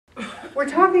We're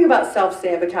talking about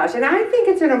self-sabotage, and I think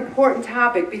it's an important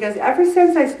topic because ever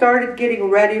since I started getting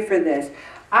ready for this,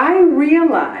 I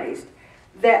realized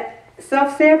that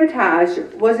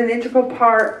self-sabotage was an integral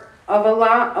part of a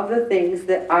lot of the things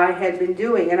that I had been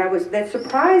doing, and that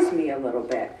surprised me a little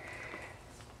bit.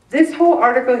 This whole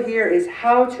article here is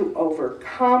how to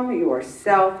overcome your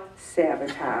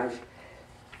self-sabotage.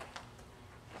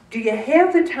 Do you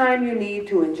have the time you need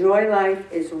to enjoy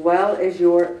life as well as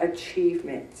your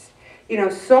achievements? You know,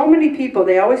 so many people,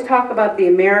 they always talk about the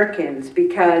Americans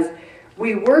because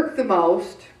we work the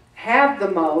most, have the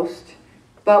most,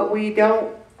 but we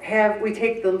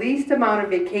take the least amount of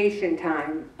vacation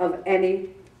time of any,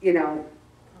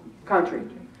 country.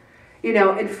 You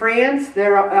know, in France,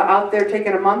 they're out there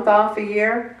taking a month off a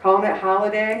year, calling it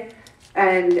holiday.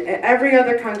 And every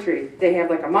other country, they have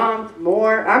like a month,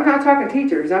 more. I'm not talking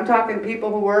teachers, I'm talking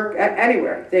people who work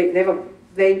anywhere.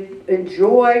 They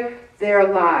enjoy their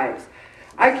lives.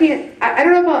 I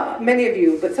don't know about many of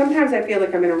you, but sometimes I feel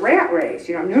like I'm in a rat race.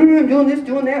 You know, I'm doing this,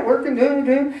 doing that, working,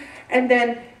 doing. And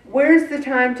then where's the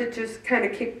time to just kind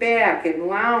of kick back and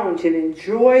lounge and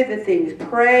enjoy the things,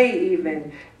 pray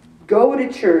even, go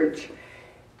to church?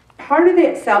 Part of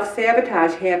that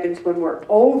self-sabotage happens when we're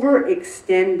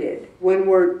overextended, when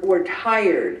we're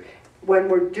tired, when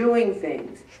we're doing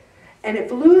things. And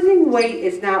if losing weight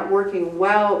is not working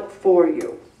well for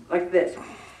you, like this,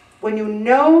 when you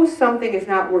know something is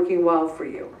not working well for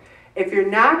you, if you're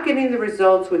not getting the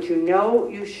results which you know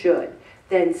you should,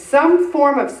 then some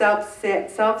form of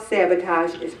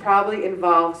self-sabotage is probably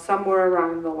involved somewhere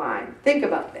along the line. Think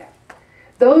about that.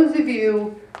 Those of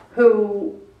you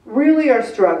who really are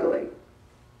struggling,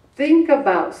 think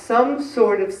about some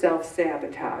sort of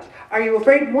self-sabotage. Are you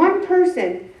afraid? One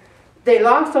person, they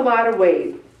lost a lot of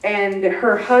weight, and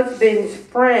her husband's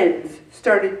friends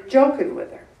started joking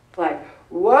with her. Like,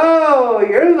 whoa,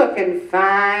 you're looking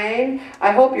fine.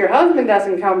 I hope your husband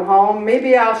doesn't come home.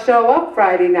 Maybe I'll show up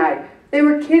Friday night. They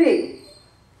were kidding.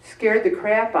 Scared the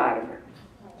crap out of her.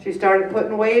 She started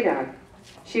putting weight on.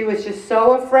 She was just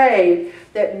so afraid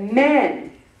that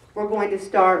men were going to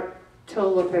start to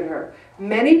look at her.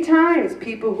 Many times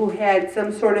people who had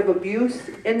some sort of abuse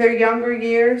in their younger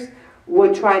years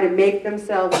would try to make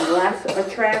themselves less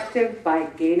attractive by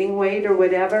gaining weight or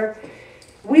whatever.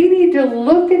 We need to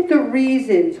look at the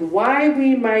reasons why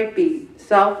we might be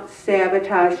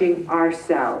self-sabotaging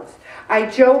ourselves. I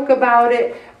joke about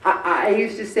it. I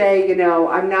used to say,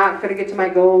 I'm not going to get to my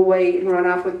goal weight and run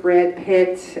off with Brad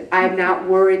Pitt. I'm not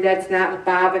worried.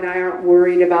 Bob and I aren't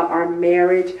worried about our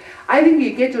marriage. I think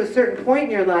you get to a certain point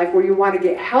in your life where you want to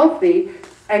get healthy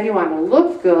and you want to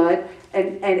look good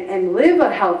and live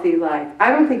a healthy life.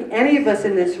 I don't think any of us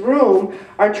in this room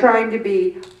are trying to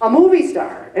be a movie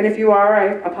star. And if you are,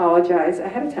 I apologize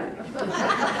ahead of time.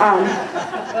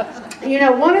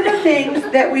 One of the things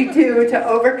that we do to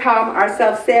overcome our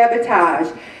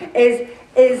self-sabotage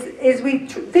is we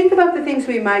think about the things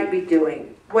we might be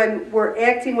doing when we're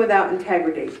acting without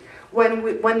integrity, when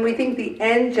we think the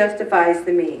end justifies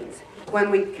the means,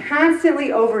 when we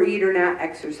constantly overeat or not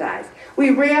exercise. We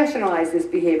rationalize this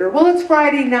behavior. Well, it's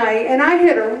Friday night, and I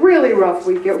had a really rough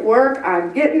week at work.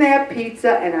 I'm getting that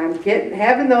pizza, and I'm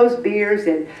having those beers,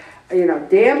 and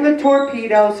damn the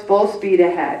torpedoes, full speed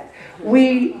ahead.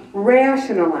 We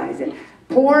rationalize it.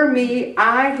 Poor me,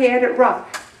 I had it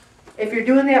rough. If you're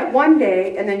doing that one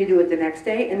day, and then you do it the next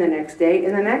day, and the next day,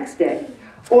 and the next day.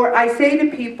 Or I say to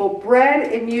people,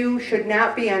 bread and you should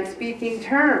not be on speaking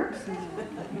terms.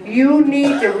 You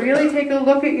need to really take a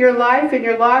look at your life and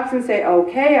your logs and say,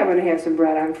 okay, I'm going to have some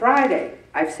bread on Friday.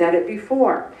 I've said it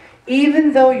before.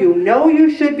 Even though you know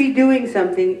you should be doing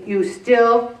something, you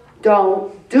still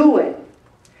don't do it.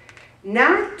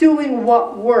 Not doing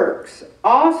what works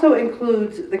also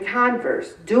includes the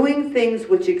converse, doing things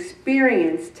which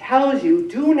experience tells you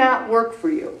do not work for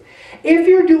you. If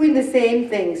you're doing the same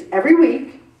things every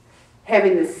week,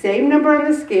 having the same number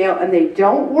on the scale, and they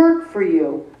don't work for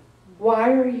you,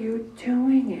 why are you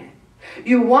doing it?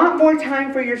 You want more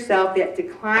time for yourself, yet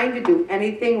decline to do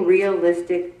anything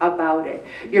realistic about it.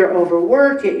 You're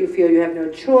overworked, yet you feel you have no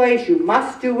choice. You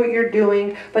must do what you're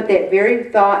doing, but that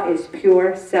very thought is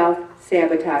pure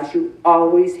self-sabotage. You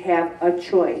always have a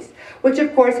choice, which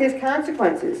of course has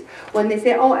consequences. When they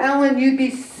say, oh, Ellen, you'd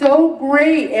be so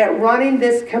great at running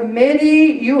this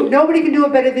committee. Nobody can do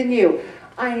it better than you.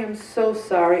 I am so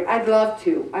sorry. I'd love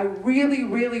to. I really,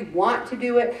 really want to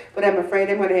do it, but I'm afraid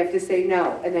I'm going to have to say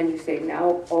no. And then you say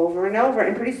no over and over,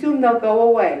 and pretty soon they'll go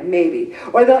away, maybe.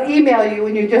 Or they'll email you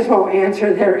and you just won't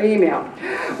answer their email,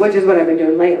 which is what I've been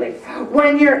doing lately.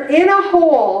 When you're in a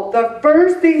hole, the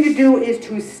first thing to do is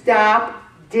to stop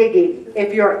digging.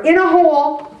 If you're in a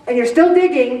hole and you're still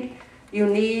digging, you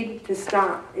need to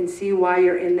stop and see why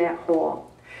you're in that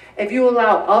hole. If you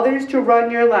allow others to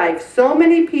run your life, so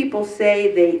many people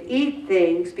say they eat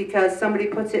things because somebody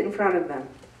puts it in front of them.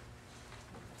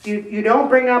 You don't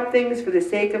bring up things for the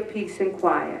sake of peace and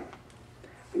quiet.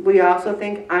 We also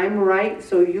think, I'm right,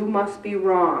 so you must be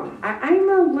wrong. I'm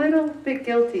a little bit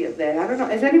guilty of that. I don't know.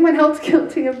 Is anyone else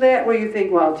guilty of that? Where you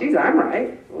think, well, geez, I'm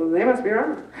right. Well, they must be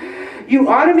wrong. You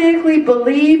automatically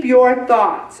believe your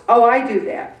thoughts. Oh, I do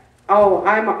that. Oh,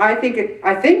 I think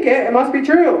it must be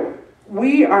true.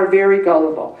 We are very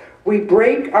gullible. We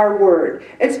break our word.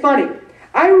 It's funny.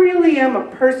 I really am a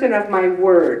person of my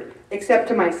word, except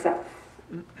to myself.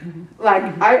 Like,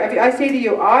 if I say to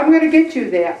you, oh, I'm going to get you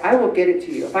there, I will get it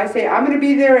to you. If I say, I'm going to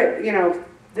be there at,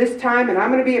 this time, and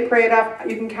I'm going to be at Pray It Up,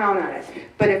 you can count on it.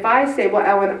 But if I say, well,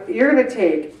 Ellen, you're going to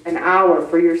take an hour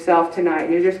for yourself tonight,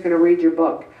 and you're just going to read your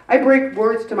book. I break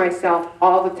words to myself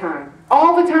all the time.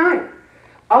 All the time.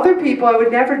 Other people I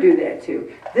would never do that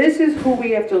to. This is who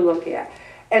we have to look at.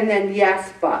 And then,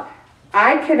 yes, but.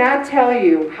 I cannot tell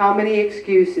you how many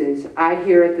excuses I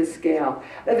hear at the scale.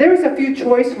 There's a few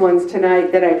choice ones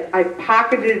tonight that I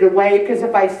pocketed away, because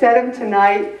if I said them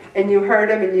tonight and you heard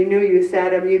them and you knew you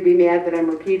said them, you'd be mad that I'm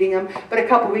repeating them. But a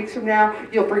couple weeks from now,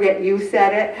 you'll forget you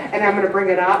said it, and I'm going to bring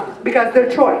it up, because they're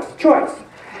choice.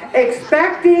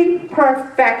 Expecting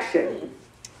perfection.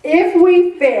 If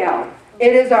we fail,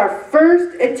 it is our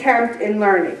first attempt in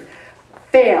learning.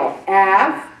 Fail.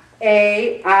 F-A-I-L.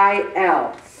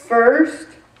 First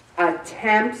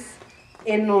attempts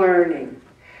in learning.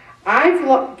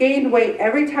 I've gained weight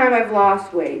every time I've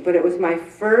lost weight, but it was my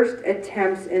first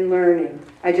attempts in learning.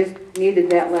 I just needed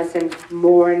that lesson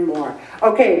more and more.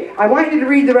 Okay, I want you to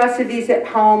read the rest of these at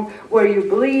home, where you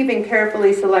believe in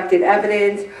carefully selected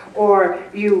evidence, or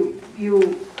you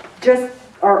just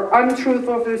are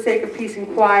untruthful for the sake of peace and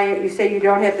quiet. You say you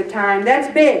don't have the time. That's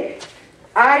big.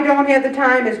 I don't have the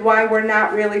time is why we're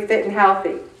not really fit and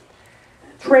healthy.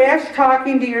 Trash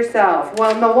talking to yourself.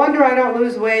 Well, no wonder I don't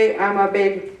lose weight. I'm a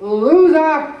big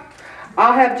loser.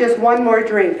 I'll have just one more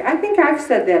drink. I think I've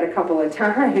said that a couple of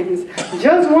times.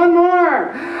 Just one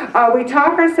more. We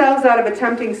talk ourselves out of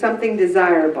attempting something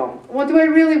desirable. Well, do I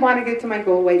really want to get to my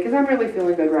goal weight? Because I'm really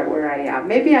feeling good right where I am.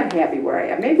 Maybe I'm happy where I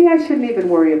am. Maybe I shouldn't even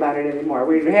worry about it anymore.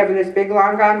 We're having this big,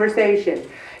 long conversation.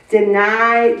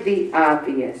 Deny the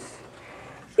obvious.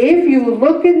 If you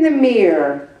look in the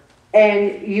mirror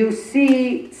and you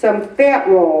see some fat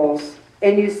rolls,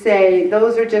 and you say,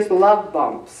 those are just love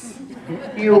bumps,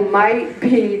 you might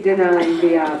be denying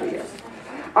the obvious.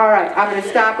 All right, I'm going to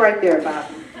stop right there, Bob.